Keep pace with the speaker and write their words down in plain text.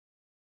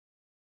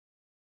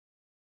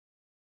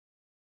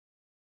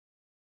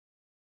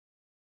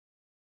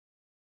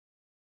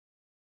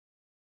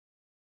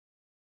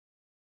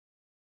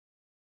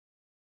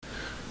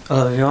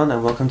Hello everyone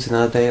and welcome to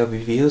another day of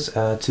reviews.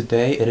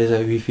 Today it is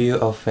a review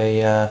of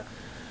a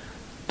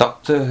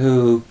Doctor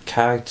Who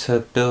character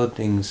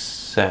building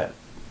set,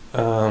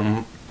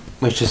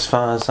 which as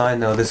far as I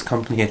know this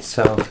company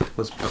itself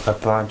was a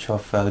branch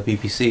of the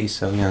BBC,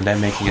 so you know they're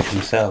making it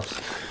themselves.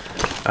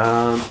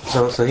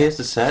 So here's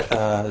the set.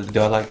 Do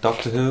I like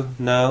Doctor Who?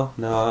 No,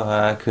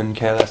 I couldn't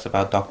care less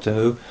about Doctor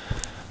Who.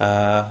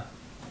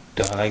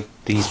 Do I like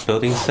these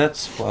building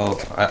sets? Well,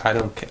 I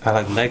don't. I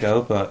like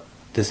Lego, but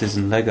this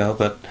isn't Lego.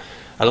 But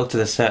I looked at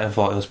the set and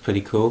thought it was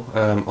pretty cool.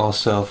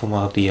 Also, from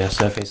one of the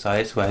survey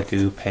sites where I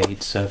do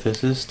paid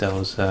services, there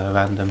was a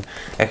random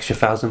extra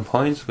 1,000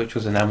 points, which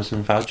was an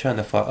Amazon voucher, and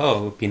I thought, oh,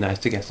 it would be nice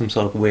to get some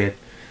sort of weird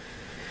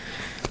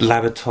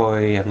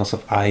laboratory and lots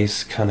of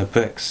ice kind of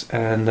bricks.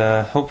 And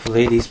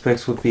hopefully these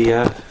bricks would be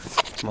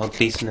well,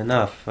 decent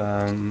enough,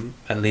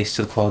 at least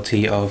to the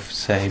quality of,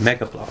 say,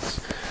 Mega Blocks.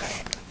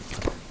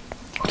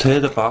 To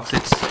hear the box,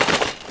 it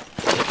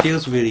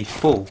feels really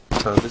full.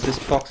 So there's this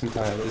box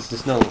entirely.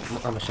 There's no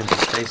much empty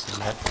space in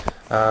there.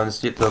 There's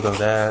the logo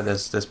there.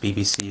 There's this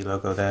BBC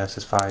logo there. It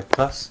says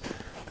 5+.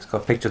 It's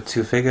got a picture of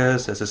two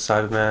figures. There's a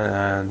Cyberman,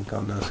 and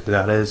God knows who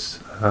that is.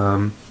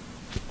 I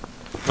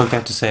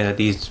have to say that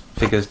these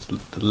figures,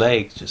 the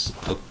legs just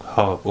look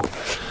horrible.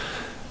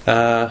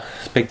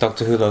 Big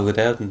Doctor Who logo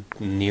there. The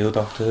new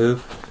Doctor Who.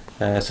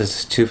 It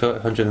says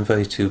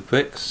 232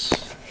 bricks.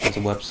 There's a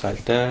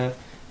website there.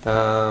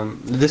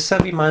 This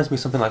set reminds me of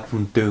something like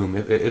from Doom,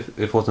 if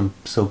it wasn't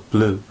so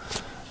blue.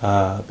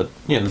 But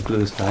you know, the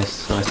blue is nice.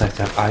 So it's nice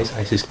to have ice.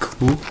 Ice is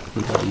cool,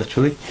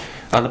 literally.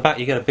 On the back,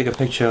 you get a bigger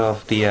picture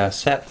of the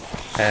set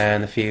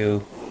and a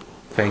few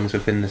things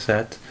within the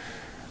set.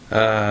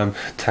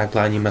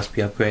 Tagline: "You must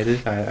be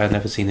upgraded." I've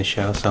never seen the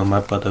show, so my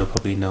brother will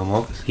probably know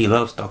more because he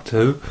loves Doctor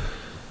Who.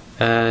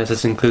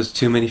 This includes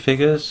 2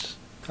 minifigures.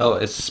 Oh,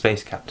 it's a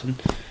Space Captain,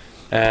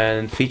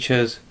 and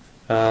features.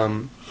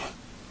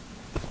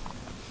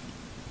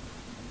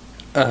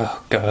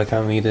 Oh god, I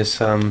can't read this.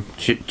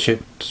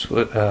 Chips,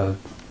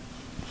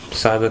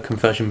 cyber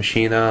conversion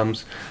machine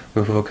arms,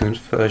 movable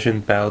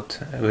conversion belt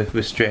with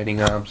restraining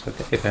arms.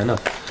 Okay, fair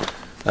enough.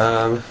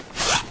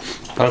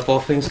 Out of all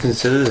things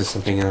considered, this is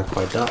something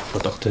quite dark for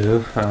Doctor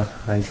Who,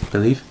 I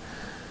believe.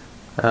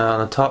 On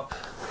the top,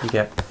 you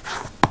get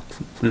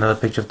another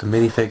picture of the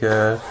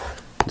minifigure,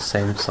 the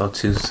same sort of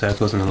 2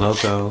 circles and a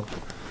logo.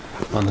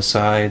 On the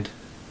side,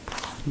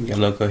 you get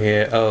a logo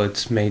here. Oh,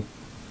 it's made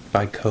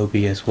by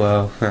Kobe as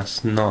well.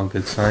 That's not a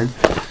good sign.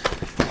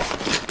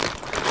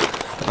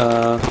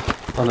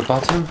 On the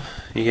bottom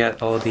you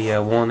get all the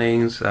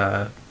warnings.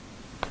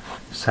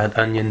 Sad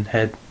onion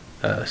head,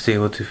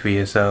 0 to 3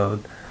 years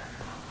old,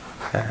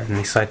 and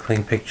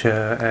recycling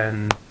picture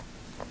and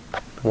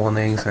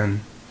warnings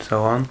and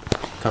so on,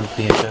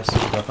 company address,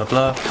 blah blah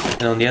blah.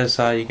 And on the other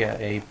side you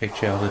get a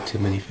picture of the 2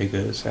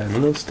 minifigures and a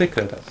little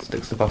sticker that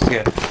sticks the box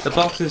together. The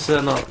box is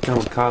not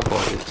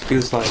cardboard. It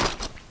feels like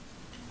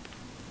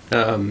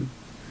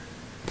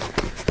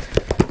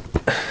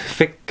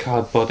thick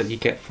cardboard that you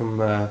get from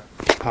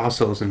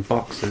parcels and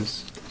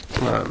boxes,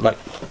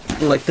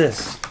 like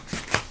this.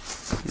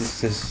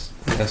 This is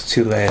that's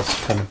 2 layers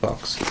kind of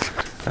box.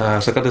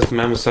 So I got this from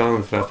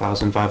Amazon for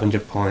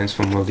 1,500 points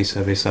from one of these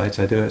survey sites.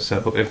 I do it.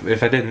 So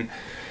if I didn't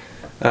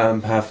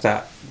have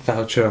that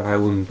voucher, I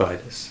wouldn't buy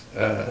this.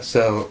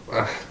 So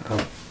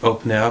I'll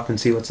open it up and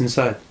see what's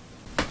inside.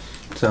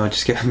 So I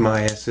just get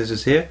my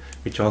scissors here,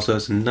 which also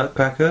is a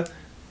nutcracker,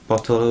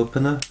 bottle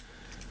opener,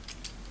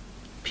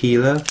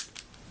 peeler,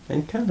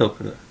 and can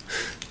opener.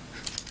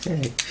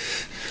 Yay.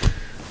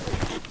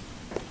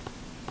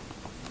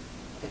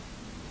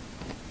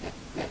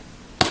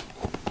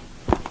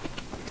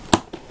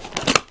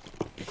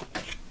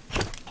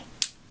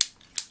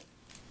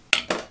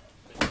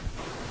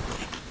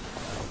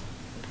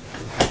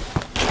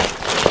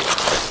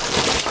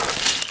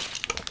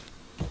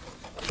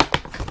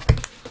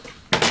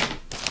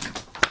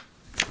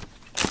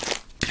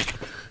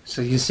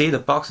 So you see the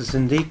box is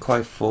indeed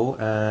quite full,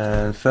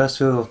 and first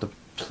feel of the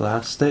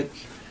plastic,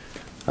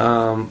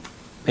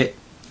 it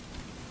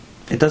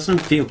doesn't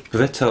feel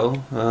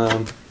brittle.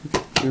 It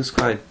feels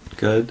quite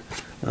good.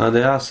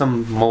 There are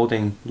some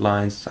molding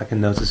lines I can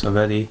notice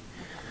already,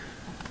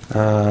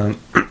 but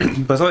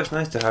it's always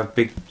nice to have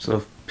big sort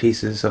of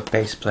pieces of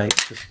base plate,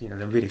 because you know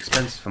they're really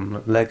expensive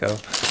from Lego,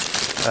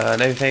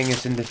 and everything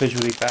is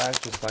individually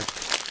bagged just like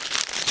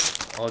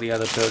all the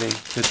other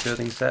good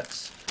building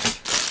sets.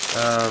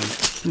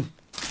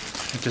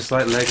 Just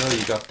like Lego,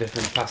 you got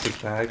different plastic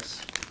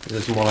bags.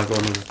 This is more like one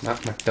of the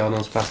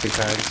McDonald's plastic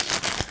bags.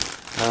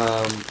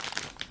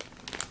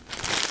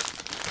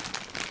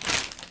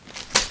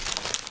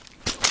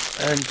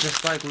 And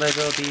just like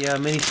Lego, the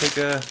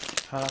minifigure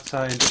parts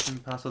are in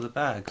different parts of the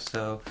bag.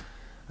 So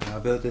I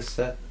built this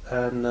set,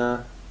 and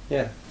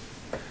yeah.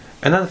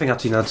 Another thing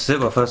after you notice it,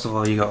 well, first of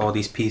all, you got all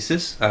these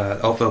pieces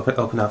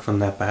open up from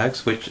their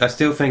bags, which I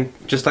still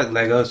think, just like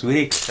Lego, is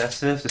really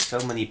excessive. There's so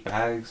many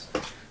bags.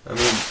 I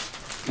mean,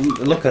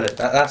 look at it.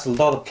 That's a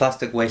lot of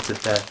plastic wasted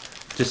there.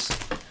 Just,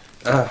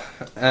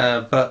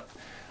 but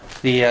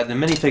The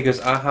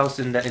minifigures are housed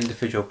in their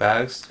individual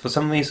bags. For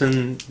some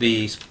reason,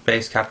 the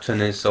space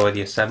captain is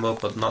already assembled,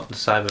 but not the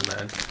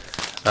Cyberman.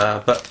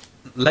 But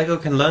Lego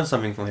can learn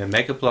something from here.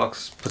 Mega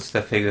Bloks puts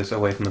their figures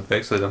away from the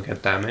bricks so they don't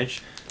get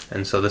damaged,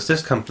 and so does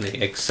this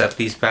company. Except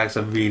these bags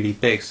are really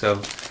big,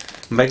 so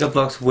Mega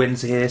Bloks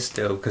wins here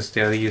still because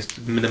they only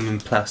used minimum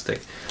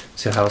plastic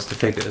to house the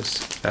figures.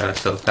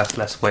 So that's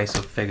less waste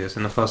of figures.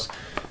 And of course,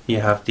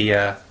 you have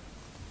the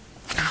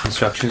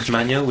instructions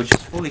manual, which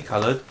is fully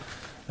coloured.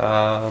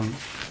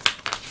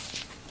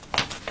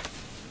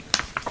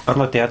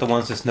 Unlike the other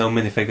ones, there's no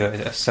minifigure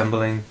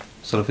assembling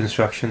sort of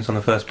instructions on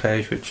the first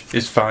page, which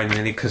is fine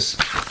really because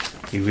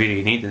you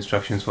really need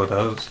instructions for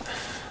those.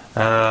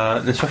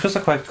 The instructions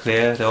are quite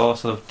clear. They're all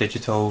sort of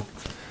digital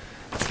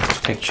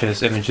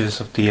pictures, images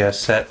of the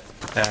set,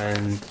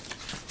 and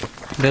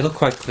they look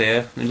quite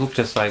clear. They look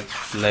just like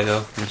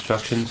Lego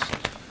instructions.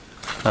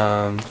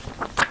 Back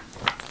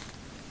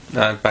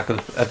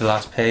at the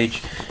last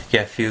page, you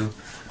get a few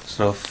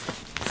sort of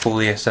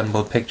fully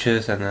assembled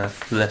pictures and a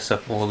list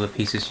of all the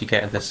pieces you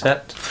get in the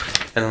set.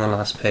 And on the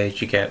last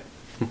page, you get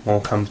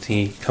more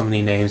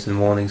company names and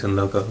warnings and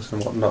logos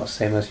and whatnot,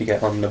 same as you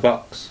get on the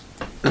box.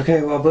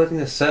 Okay, while building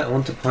the set, I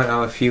want to point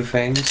out a few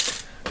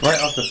things.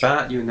 Right off the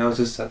bat, you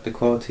notice that the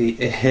quality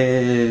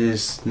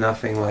is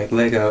nothing like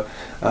Lego.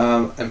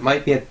 It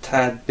might be a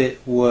tad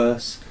bit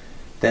worse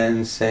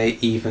than, say,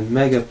 even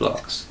Mega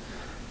Bloks.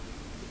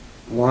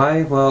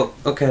 Why? Well,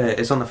 okay,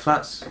 it's on a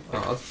flat.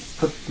 I'll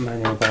put the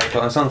manual back.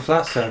 But it's on a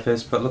flat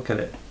surface. But look at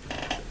it.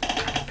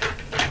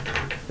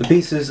 The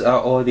pieces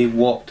are already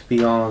warped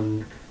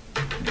beyond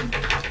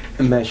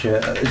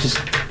measure.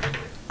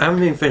 I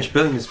haven't even finished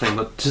building this thing,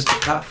 but just the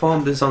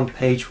platform. This is on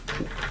page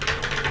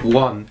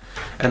 1,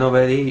 and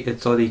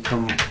it's already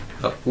come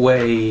up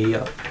way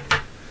up.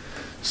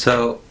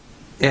 So,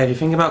 yeah, if you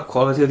think about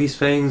quality of these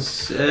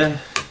things, the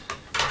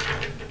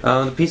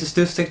pieces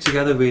do stick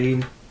together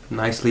really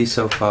nicely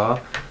so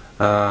far.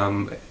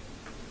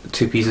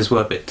 Two pieces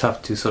were a bit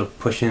tough to sort of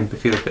push in, but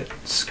feel a bit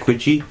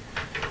squidgy.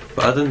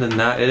 But other than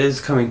that, it is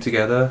coming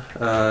together,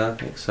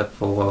 except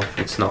for, well,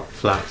 it's not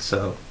flat,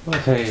 so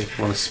okay, if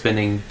you want a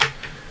spinning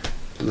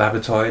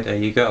laboratory, there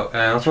you go.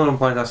 And I also want to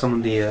point out some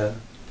of the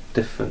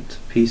different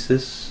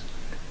pieces.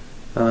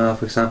 For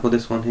example,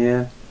 this one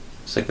here,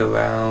 it's like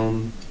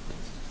around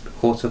a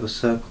quarter of a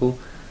circle,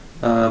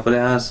 but it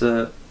has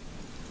a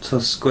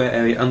sort of square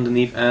area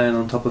underneath and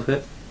on top of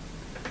it.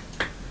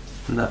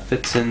 And that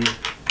fits in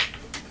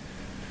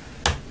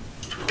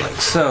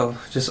like so,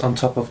 just on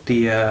top of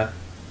the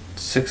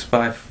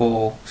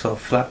 6x4 sort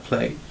of flat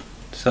plate.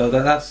 So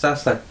that's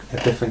like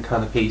a different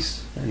kind of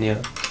piece, and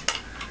yeah.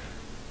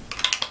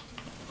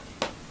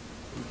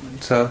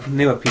 So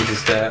newer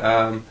pieces there.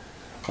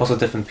 Also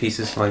different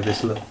pieces like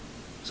this little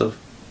sort of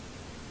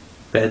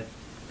bed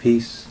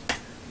piece.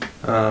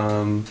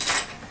 Some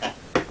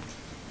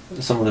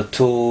of the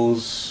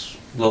tools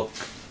look.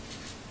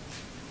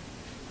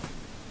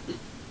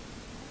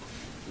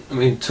 I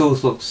mean,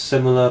 tools look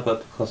similar,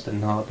 but of course they're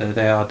not.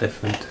 They are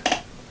different.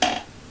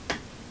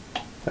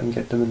 If I can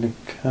get them in the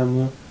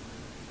camera.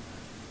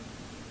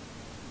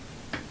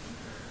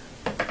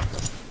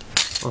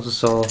 Also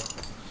saw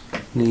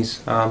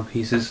these arm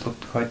pieces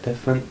looked quite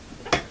different.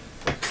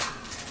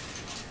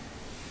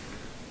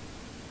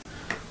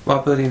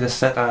 While building the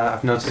set,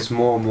 I've noticed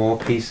more and more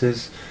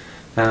pieces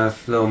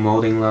have little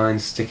molding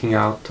lines sticking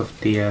out of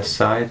the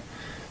side.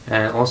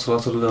 And also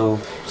lots of little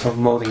sort of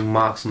molding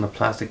marks on the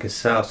plastic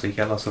itself, so you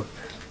get lots of,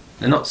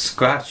 they're not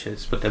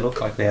scratches, but they look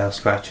like they are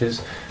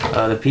scratches.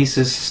 The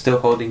pieces still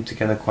holding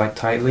together quite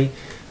tightly,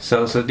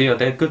 so you know,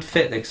 they're a good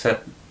fit,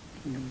 except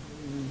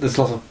there's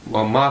lots of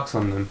marks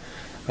on them.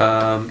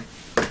 And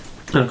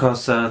of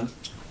course, they're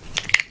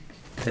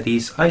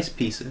these ice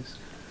pieces,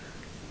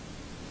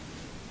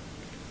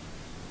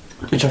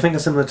 which I think are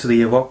similar to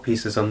the rock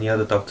pieces on the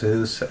other Doctor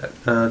Who set.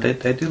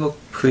 They do look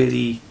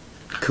pretty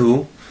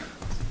cool.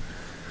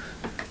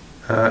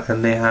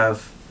 And they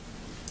have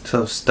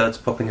sort of studs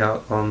popping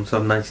out on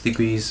sort of 90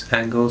 degrees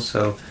angles,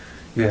 so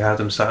you have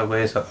them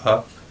sideways or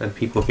up, and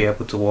people will be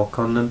able to walk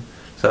on them.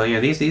 So yeah,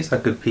 these are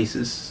good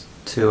pieces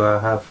to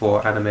have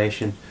for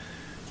animation.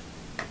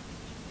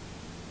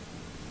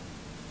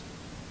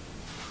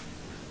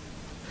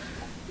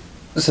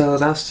 So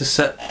that's the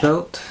set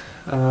built.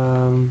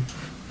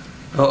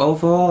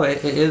 Overall,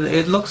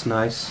 it looks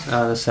nice.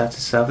 The set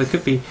itself. It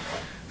could be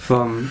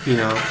from, you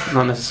know,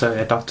 not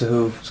necessarily a Doctor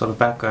Who sort of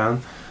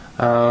background.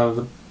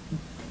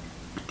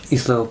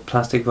 These little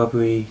plastic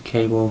rubbery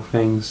cable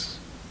things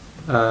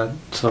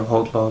sort of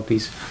hold all of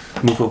these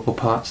movable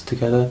parts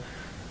together,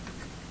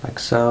 like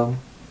so.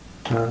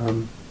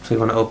 So you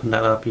want to open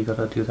that up, you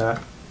gotta do that.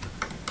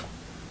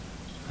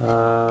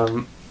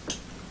 I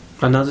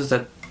noticed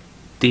that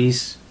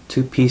these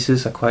two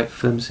pieces are quite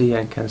flimsy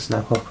and can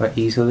snap off quite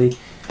easily,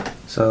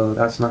 so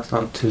that's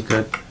not too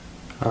good.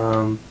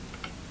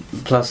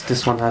 Plus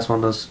this one has one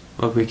of those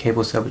rubbery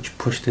cables there which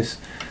push this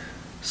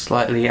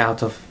slightly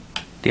out of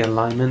the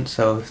alignment,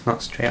 so it's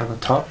not straight on the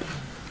top.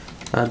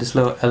 This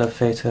little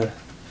elevator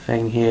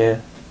thing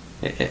here,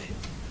 it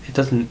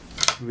doesn't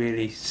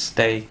really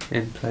stay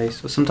in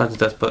place. Well, sometimes it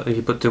does, but if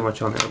you put too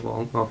much on it, it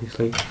won't,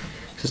 obviously.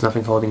 There's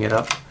nothing holding it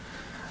up.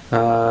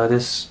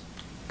 This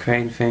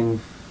crane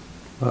thing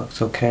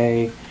works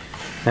okay,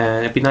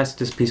 and it'd be nice if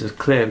this piece was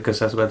clear because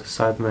that's where the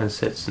Cyberman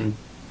sits and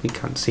you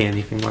can't see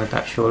anything like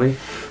that surely.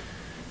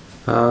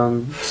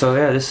 So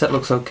yeah, this set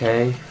looks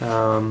okay.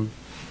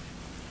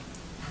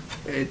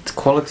 It's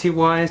quality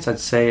wise, I'd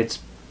say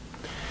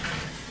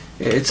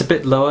it's a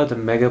bit lower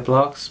than Mega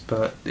Bloks,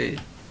 but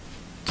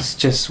it's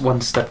just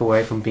one step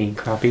away from being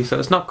crappy. So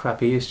it's not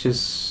crappy, it's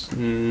just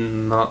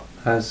not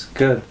as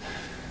good.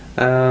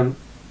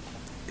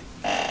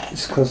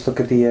 Just a close look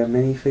at the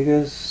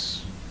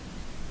minifigures.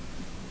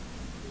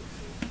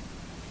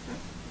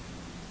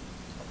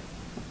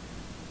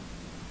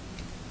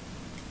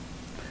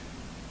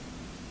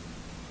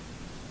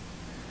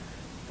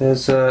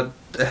 There's the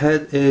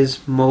head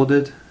is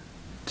molded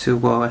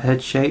to a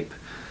head shape,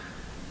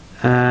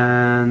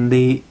 and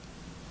the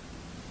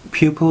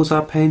pupils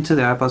are painted,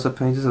 the eyeballs are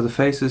painted, so the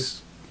face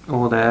is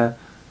all there.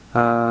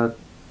 The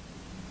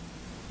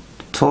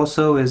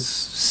torso is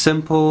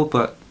simple,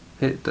 but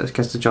it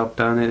gets the job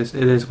done. It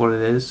is what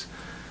it is.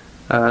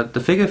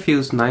 The figure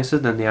feels nicer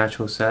than the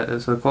actual set,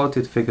 so the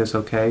quality of the figure is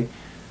okay.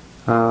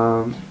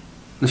 The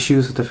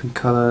shoes are a different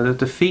colour.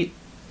 The feet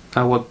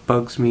are what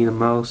bugs me the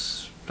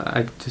most.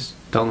 I just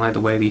don't like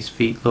the way these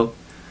feet look.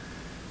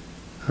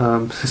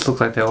 This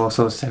looks like they're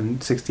also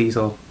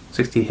 60s or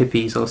 60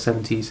 hippies or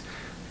 70s.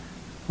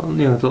 Well,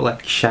 you know, they look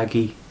like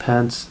shaggy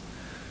pants.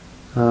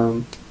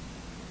 The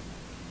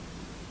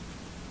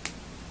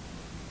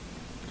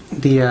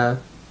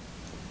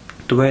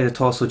way the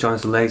torso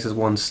joins the legs is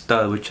one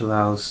stud, which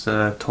allows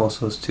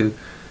torsos to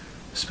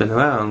spin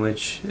around,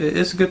 which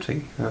is a good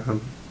thing.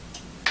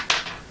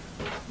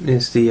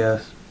 Is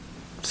the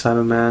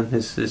Cyberman,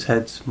 his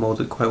head's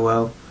molded quite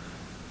well.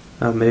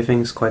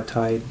 Everything's quite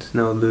tight,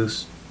 no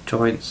loose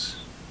joints.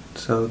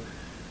 So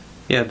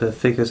yeah, the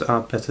figures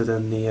are better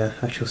than the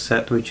actual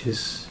set, which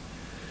is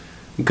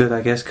good,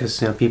 I guess,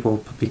 because people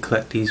probably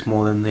collect these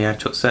more than the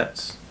actual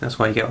sets. That's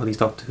why you get all these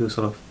Doctor Who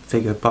sort of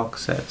figure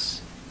box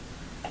sets.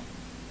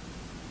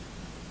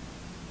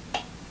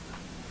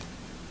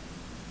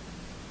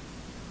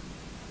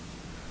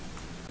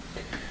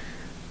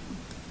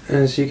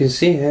 As you can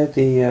see here,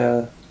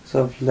 the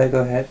sort of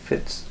Lego head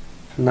fits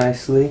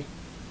nicely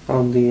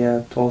on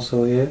the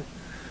torso here,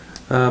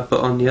 but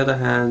on the other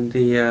hand,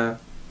 the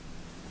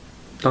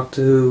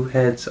Doctor Who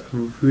heads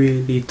are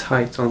really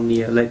tight on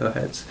the Lego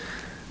heads,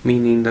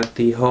 meaning that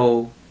the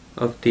whole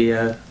of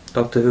the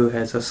Doctor Who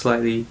heads are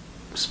slightly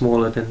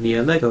smaller than the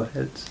Lego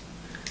heads.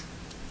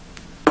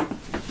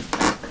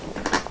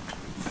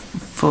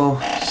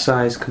 For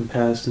size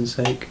comparison's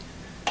sake.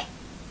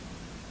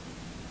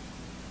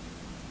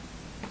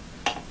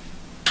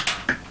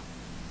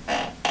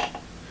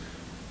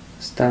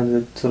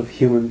 Standard sort of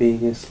human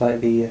being is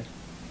slightly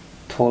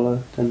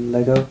taller than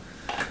Lego.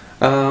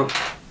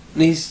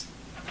 These,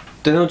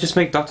 they don't just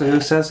make Doctor Who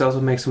sets, they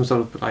also make some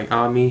sort of like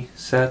army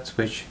sets,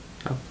 which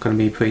are going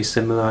to be pretty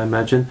similar, I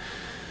imagine.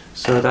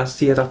 So that's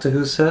the Doctor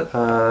Who set.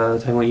 Tell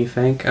me what you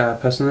think.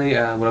 Personally,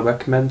 would I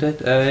recommend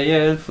it?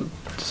 Yeah,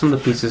 some of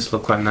the pieces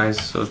look quite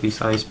nice, sort of these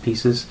size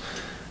pieces.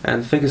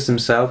 And the figures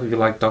themselves, if you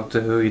like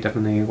Doctor Who, you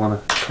definitely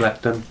want to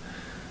collect them.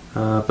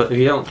 But if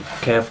you don't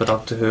care for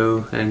Doctor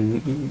Who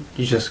and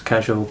you're just a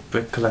casual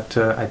brick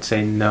collector, I'd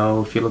say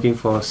no. If you're looking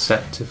for a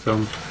set to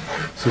film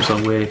some sort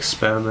of weird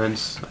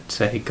experiments, I'd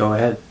say go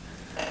ahead.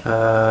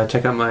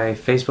 Check out my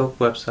Facebook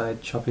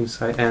website, shopping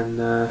site, and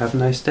have a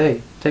nice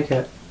day. Take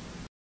care.